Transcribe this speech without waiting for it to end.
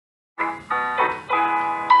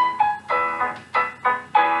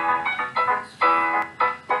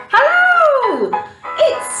Hello!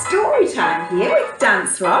 It's story time here with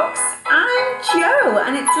Dance Rocks. I'm Jo,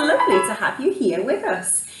 and it's lovely to have you here with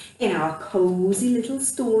us in our cosy little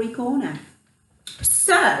story corner.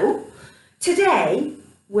 So, today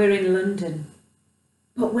we're in London,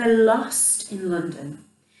 but we're lost in London,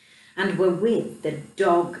 and we're with the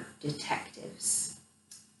dog detectives.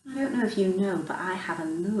 I don't know if you know, but I have a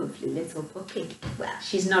lovely little puppy. Well,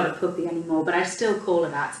 she's not a puppy anymore, but I still call her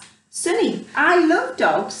that. Sunny. I love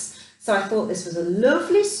dogs, so I thought this was a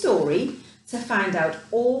lovely story to find out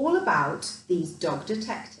all about these dog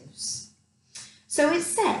detectives. So it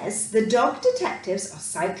says the dog detectives are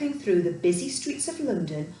cycling through the busy streets of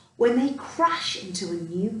London when they crash into a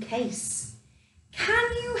new case.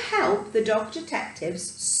 Can you help the dog detectives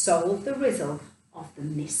solve the riddle of the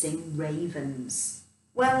missing ravens?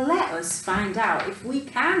 Well, let us find out if we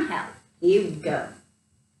can help. Here we go.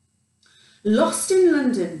 Lost in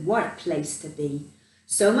London, what a place to be.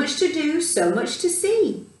 So much to do, so much to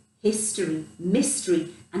see. History, mystery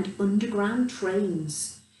and underground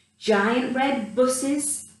trains. Giant red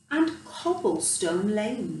buses and cobblestone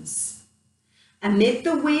lanes. Amid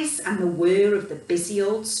the whiz and the whir of the busy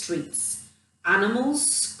old streets, animals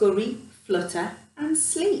scurry, flutter and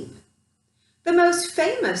sleep. The most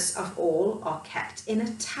famous of all are kept in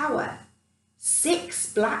a tower.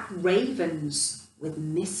 6 black ravens with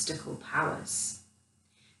mystical powers.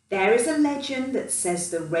 There is a legend that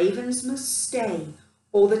says the ravens must stay,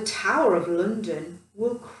 or the Tower of London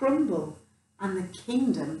will crumble and the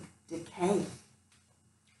kingdom decay.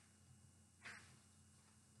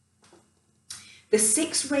 The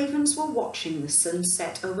 6 ravens were watching the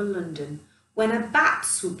sunset over London when a bat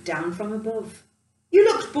swooped down from above. "You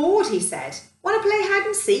looked bored," he said. "Want to play hide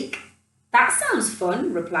and seek?" "That sounds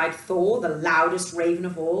fun," replied Thor, the loudest raven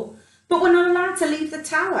of all. "But we're not allowed to leave the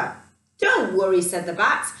tower." "Don't worry," said the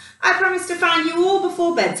bat. "I promise to find you all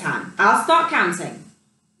before bedtime. I'll start counting.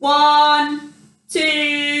 1,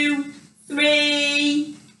 2,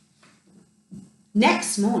 3.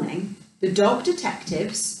 Next morning, the dog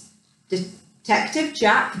detectives, Detective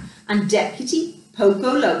Jack and Deputy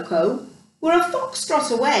Poco Loco, were a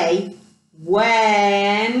foxtrot away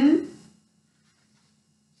when...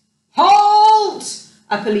 "Halt!"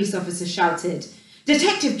 a police officer shouted.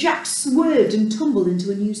 Detective Jack swerved and tumbled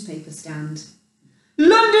into a newspaper stand.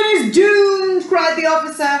 "London is doomed!" cried the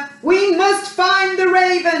officer. "We must find the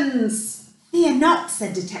ravens!" "Fear not,"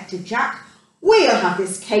 said Detective Jack. "We'll have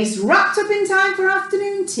this case wrapped up in time for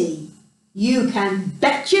afternoon tea. You can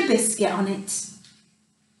bet your biscuit on it."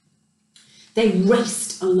 They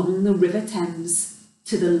raced along the River Thames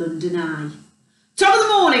to the London Eye. "Top of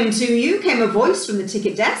the morning to you," came a voice from the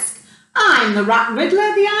ticket desk. "I'm the Rat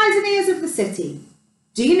Riddler, the eyes and ears of the city."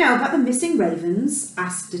 "Do you know about the missing ravens?"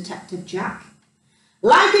 asked Detective Jack.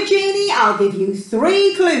 "Like a genie, I'll give you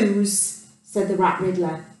 3 clues," said the Rat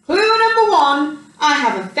Riddler. "Clue number 1, I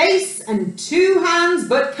have a face and 2 hands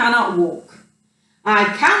but cannot walk. I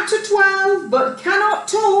count to 12 but cannot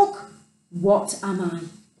talk. What am I?"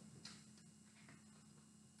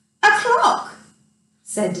 "A clock,"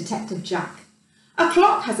 said Detective Jack. "A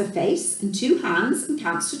clock has a face and 2 hands and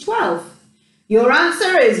counts to 12. "Your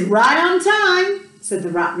answer is right on time," said the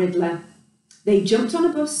Rat Riddler. They jumped on a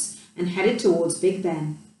bus and headed towards Big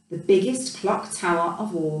Ben, the biggest clock tower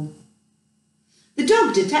of all. The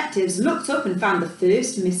dog detectives looked up and found the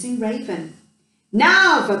first missing raven.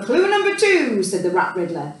 "Now for clue number 2, said the Rat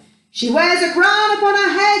Riddler. "She wears a crown upon her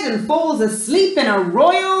head and falls asleep in a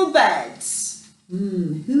royal bed."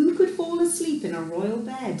 Who could fall asleep in a royal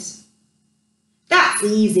bed? "That's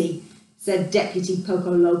easy," said Deputy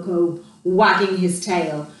Poco Loco, wagging his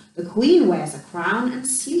tail. "The Queen wears a crown and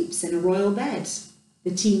sleeps in a royal bed."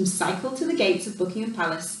 The team cycled to the gates of Buckingham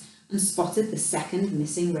Palace and spotted the second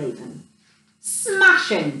missing raven.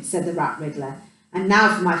 "Smashing," said the Rat Riddler. "And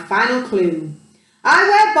now for my final clue. I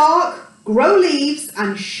wear bark, grow leaves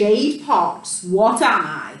and shade parks. What am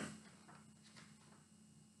I?"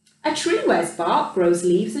 "A tree wears bark, grows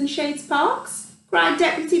leaves and shades parks," cried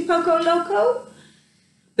Deputy Poco Loco.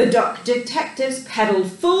 The dog detectives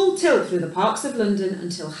pedalled full tilt through the parks of London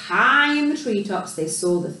until high in the treetops they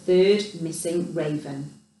saw the 3rd missing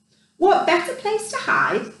raven. "What better place to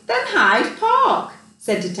hide than Hyde Park?"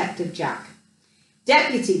 said Detective Jack.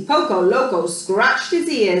 Deputy Poco Loco scratched his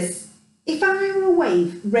ears. "If I were a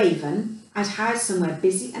raven, I'd hide somewhere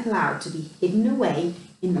busy and loud to be hidden away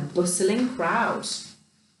in the bustling crowd."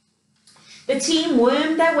 The team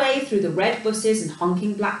wormed their way through the red buses and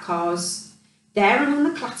honking black cars. There among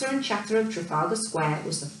the clatter and chatter of Trafalgar Square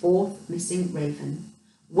was the 4th missing raven.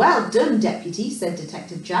 "Well done, Deputy," said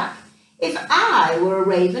Detective Jack. If I were a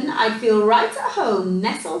raven, I'd feel right at home,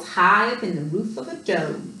 nestled high up in the roof of a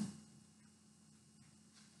dome.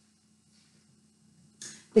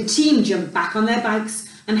 The team jumped back on their bikes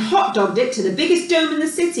and hot-dogged it to the biggest dome in the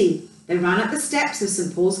city. They ran up the steps of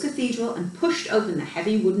St. Paul's Cathedral and pushed open the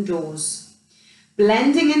heavy wooden doors.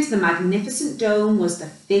 Blending into the magnificent dome was the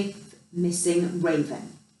 5th missing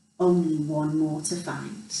raven. Only one more to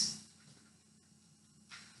find.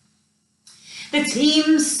 The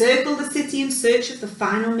team circled the city in search of the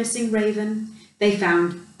final missing raven. They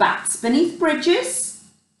found bats beneath bridges,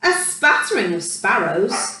 a spattering of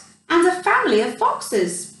sparrows, and a family of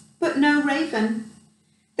foxes, but no raven.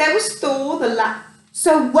 There was Thor,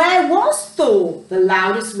 So where was Thor, the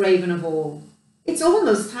loudest raven of all? It's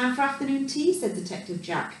almost time for afternoon tea, said Detective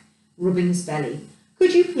Jack, rubbing his belly.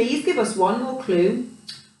 Could you please give us one more clue?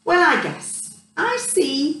 Well, I guess. I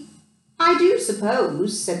see. I do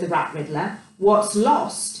suppose, said the Rat Riddler. What's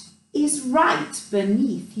lost is right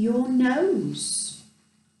beneath your nose.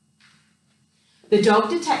 The dog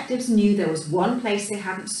detectives knew there was one place they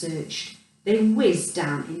hadn't searched. They whizzed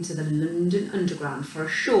down into the London Underground for a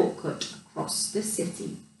shortcut across the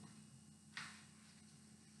city.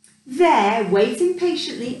 There, waiting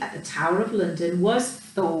patiently at the Tower of London, was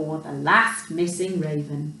Thor, the last missing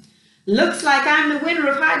raven. Looks like I'm the winner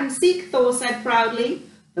of hide and seek, Thor said proudly.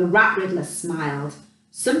 The Rat Riddler smiled.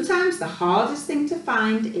 Sometimes the hardest thing to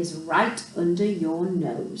find is right under your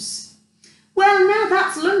nose. Well, now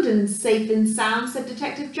that's London safe and sound, said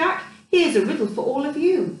Detective Jack. Here's a riddle for all of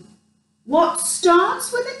you. What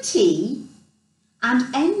starts with a T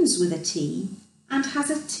and ends with a T and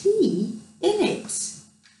has a T in it?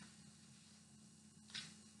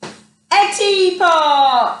 A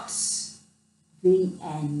teapot! The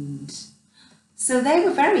end. So they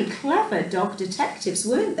were very clever dog detectives,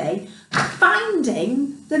 weren't they?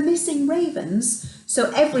 Finding the missing ravens so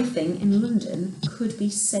everything in London could be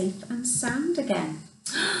safe and sound again.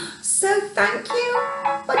 So thank you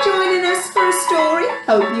for joining us for a story.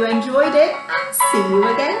 Hope you enjoyed it and see you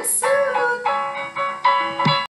again soon.